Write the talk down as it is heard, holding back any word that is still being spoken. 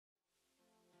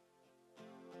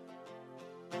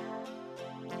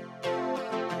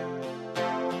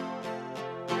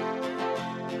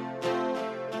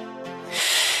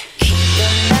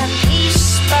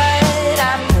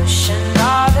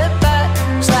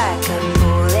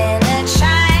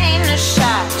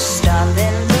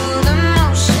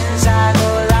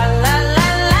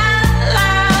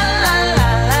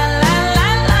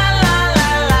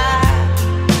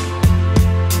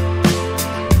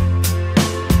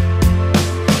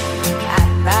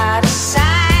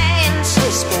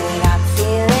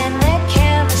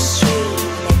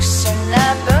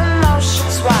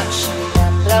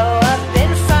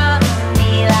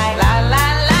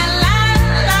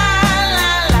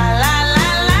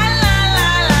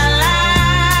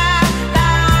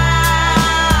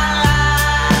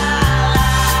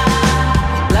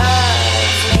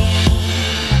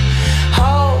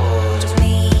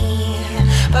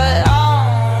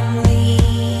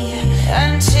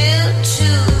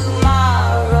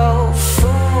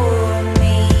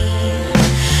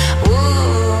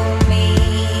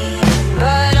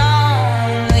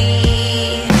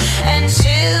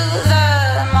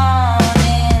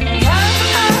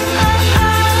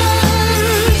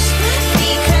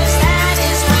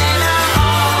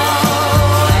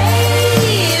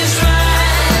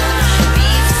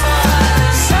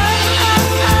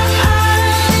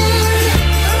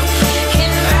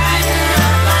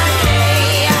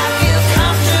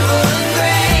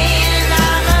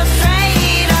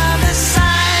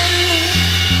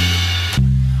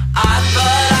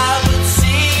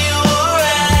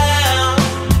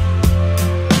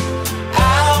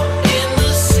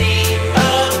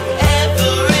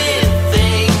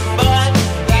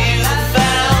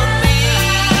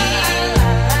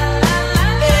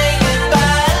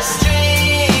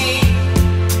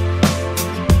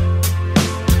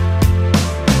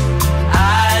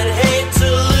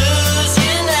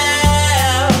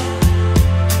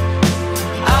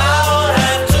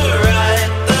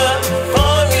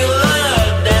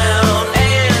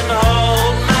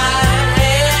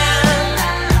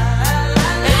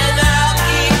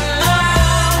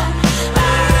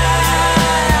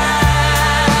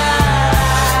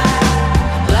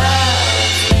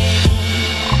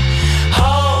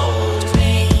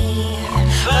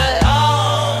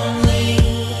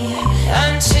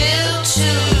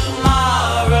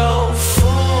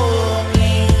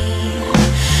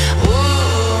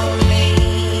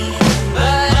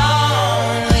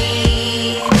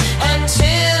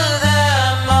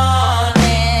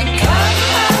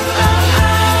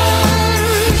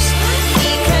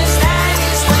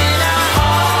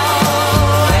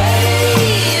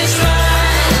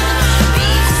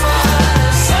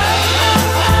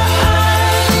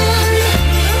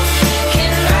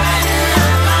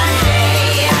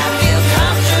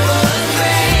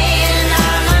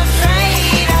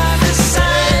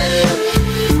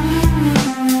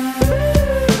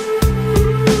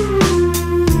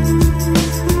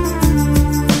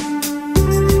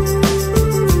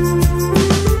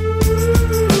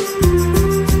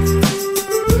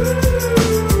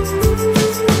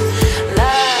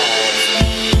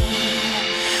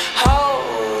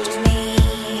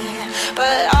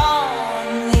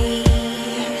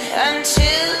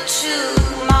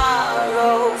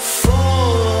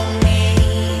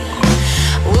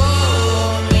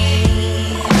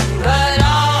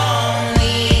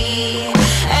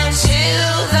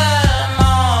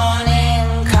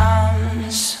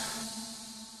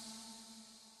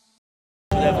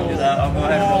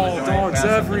Oh, dogs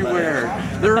everywhere.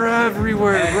 They're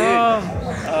everywhere, bro.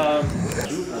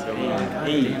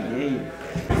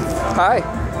 Hi.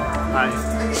 Hi.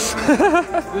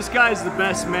 This guy's the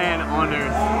best man on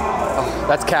earth. Oh,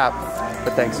 that's Cap.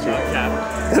 But thanks, Chief.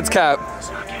 Cap. That's Cap.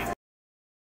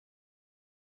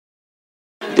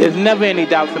 There's never any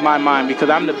doubts in my mind because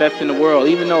I'm the best in the world.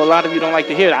 Even though a lot of you don't like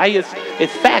to hear it,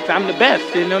 it's facts. I'm the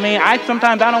best. You know what I mean?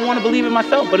 Sometimes I don't want to believe it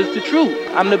myself, but it's the truth.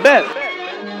 I'm the best.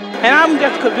 And I'm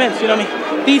just convinced, you know what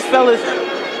I mean? These fellas,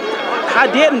 how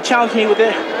dare them challenge me with their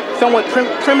somewhat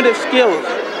primitive skills.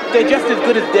 They're just as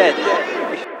good as dead.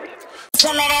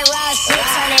 Some of that raw shit,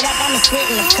 turn it up, I'ma spit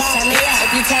in the car. Turn me up. If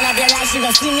you turn up your lights, you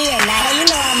gon' see me at night. Oh, you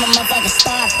know I'm a motherfucking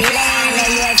star, bitch. I know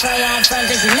you ain't from where I'm from,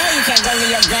 cause you know you can't go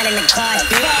leave your gun in the car,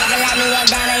 bitch. Nigga like me walk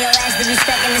down on your ass to be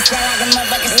stuck in the cell like a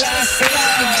motherfucking star, shit.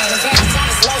 That's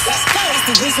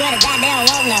the grease where the goddamn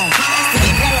won't know. That's the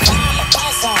deep level for all my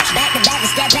boss on. Back to back and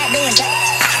step back doing that.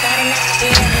 Starting out,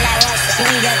 feeling like Russell.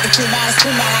 Sweet up the 2 bottles, 2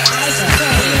 ball like ice. You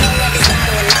know what this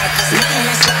bottle is like. Nothing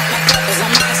that's like my peppers,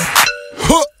 I'm ice.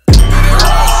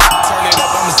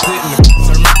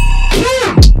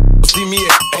 See me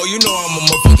at, oh, you know I'm a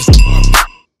motherfucker.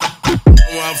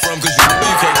 Where I'm from, cause you know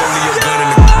you can't go leave your gun in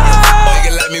the car.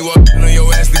 Nigga let me walk on your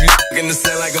ass, leave you in the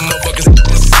cell like a motherfucker.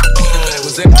 That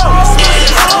was it.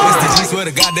 It's the G, swear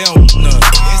to goddamn.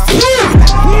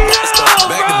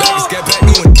 Back to back, scat back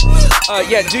doing.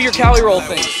 Yeah, do your Cali roll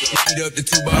thing. Up the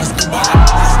 2 bars, 2 bars.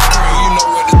 You know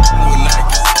what the with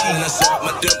Nike. And I saw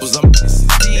my dimples, I'm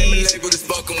label is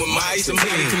fucking with my ice.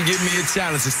 Somebody come give me a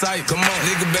challenge, a sight. Come on,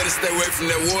 nigga better stay away from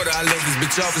that water. I left this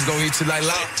bitch off, it's gonna eat you like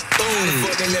lime. Boom,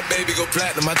 fucking that baby go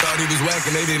platinum. I thought he was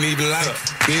whacking, they didn't even like it.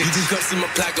 Bitch, you just come see my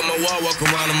plaque on my wall, walk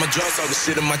around on my jaw, talking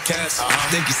shit in my cast.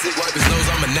 Think he sick, wipe his nose,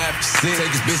 I'm a nap. Take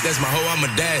his bitch, that's my hoe, I'm a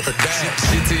dad.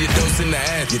 Shit till your dose in the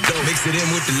ass. You don't mix it in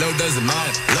with the low, doesn't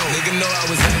matter. Nigga know I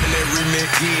was having that remix.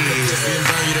 Pussy and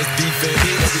burn you, that's defense.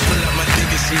 She pull out my dick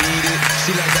and she eat it.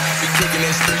 She like I be kicking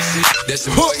that street shit. That's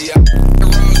your boy,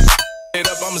 it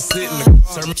up, I'ma sit in the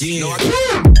turn again. No, I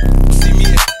can't see me.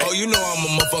 Oh, you know I'm a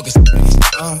motherfucker.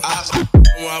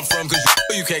 Where I'm from, cause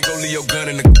you can't go leave your gun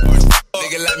in the car.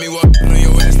 Nigga let me walk on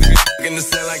your ass, nigga in the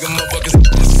cell like a motherfucker.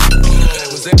 That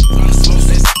was it.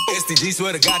 STG,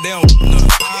 swear to goddamn.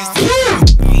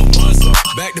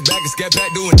 Back to back and scat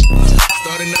back doing.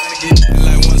 Started out to get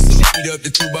like one so beat up the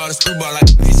 2 bottles, 3 ball like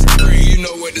this. You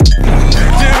know what the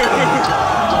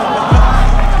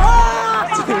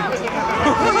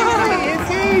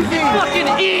It's easy. It's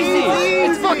fucking easy.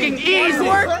 It's fucking easy.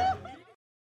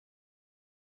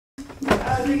 I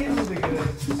think it was a good.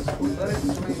 Let it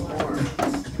swing more.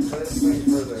 Let it swing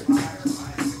further.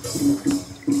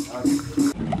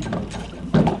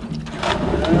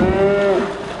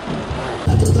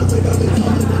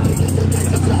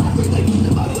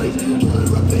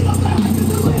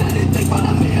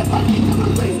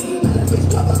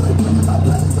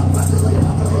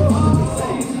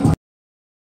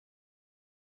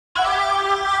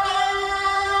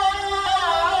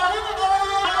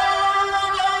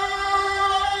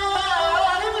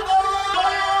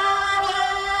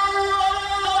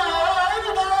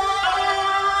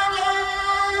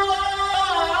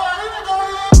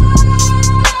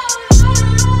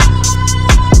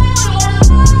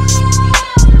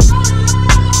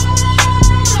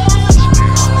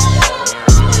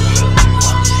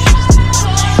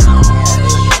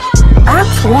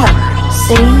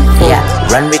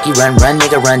 Run, Ricky, run, run,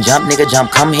 nigga, run, jump,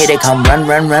 come, here they come, run,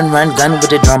 gun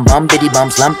with the drum, bum, bitty bum,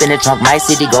 slump in the trunk, my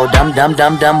city go dumb,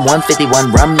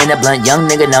 151 rum in a blunt, young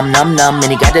nigga, numb,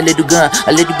 and he got a little gun,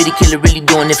 a little bitty killer, really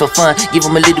doing it for fun, give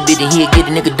him a little bit and he'll get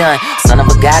a nigga done, son of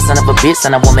a guy, son of a bitch,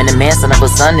 son of a woman, a man, son of a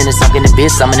son, and it's sunk in the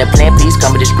bitch, I'm in the plan, please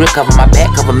come with the script, cover my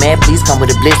back, cover man, please come with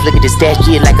a blitz, look at this stash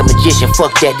shit like a magician,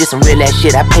 fuck that, this some real ass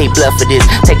shit, I pay blood for this,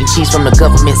 taking cheese from the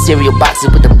government, cereal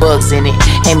boxes with the bugs in it,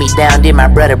 hand me down, did my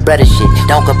brother shit,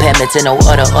 don't compare me to no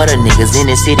other niggas in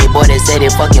the city, boy, they say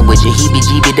they fucking with you.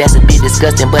 Heebie-jeebie, that's a bit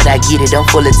disgusting, but I get it. I'm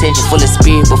full attention, full of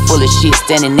spirit, but full of shit.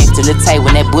 Standing next to the tight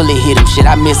when that bullet hit him. Shit,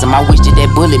 I miss him. I wish that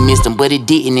bullet missed him, but it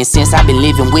didn't. And since I've been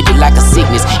living with it like a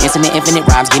sickness, infinite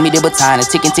rhymes, give me the baton. A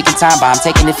ticking time bomb,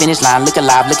 taking the finish line. Look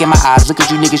alive, look in my eyes, look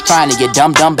at you niggas trying to get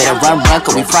dumb. Better run,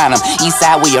 cause we frying them. East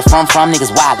side where you're from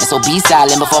niggas wildin'. So be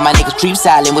silent before my niggas creep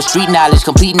silent. With street knowledge,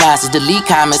 complete nonsense. Delete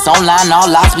comments, online, all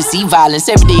lost. We see violence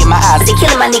every day in my eyes. They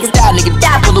killing my niggas, die, nigga,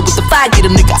 die. Pull up with the fire, get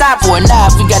them nigga. Time for a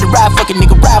knife, we gotta ride, fucking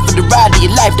nigga, ride for the ride of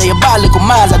your life. life, diabolical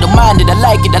minds. I don't mind it, I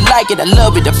like it, I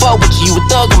love it. I fuck with you, you a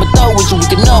thug, I'm a thug with you. We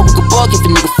can know, we can bug if a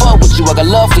nigga fuck with you. I got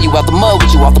love for you, out the mud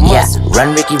with you, off the mud. Yeah.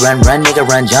 Run, Ricky, run, nigga,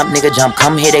 run, jump, nigga, jump.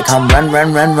 Come here, they come, run.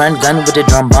 Gun with the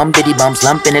drum, bum, bitty bum,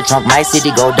 slump in the trunk. My city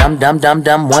go dumb.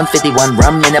 151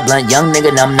 rum in a blunt, young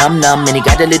nigga, numb. And he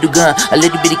got a little gun, a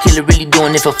little bitty killer, really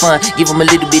doing it for fun. Give him a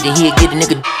little bit and he'll get a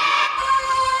nigga.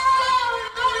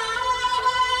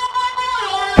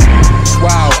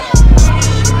 Wow.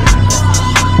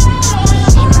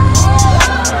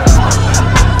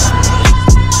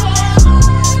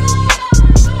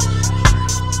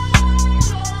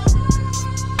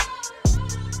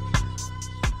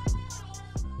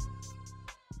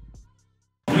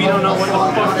 We don't know what the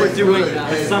fuck we're doing,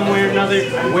 but somewhere or another,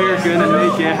 we're gonna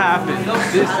make it happen.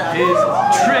 This is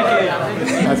tricky.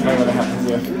 That's not gonna happen,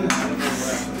 yeah.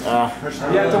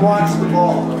 You have to watch the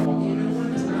ball.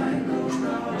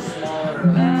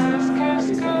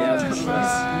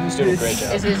 He's doing a great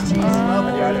job. Is his cheese?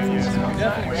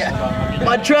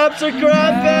 My traps are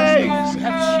cramping!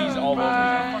 Have cheese all over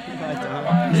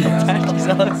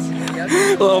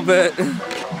A little bit. Baby,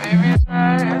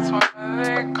 it's what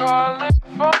they call it.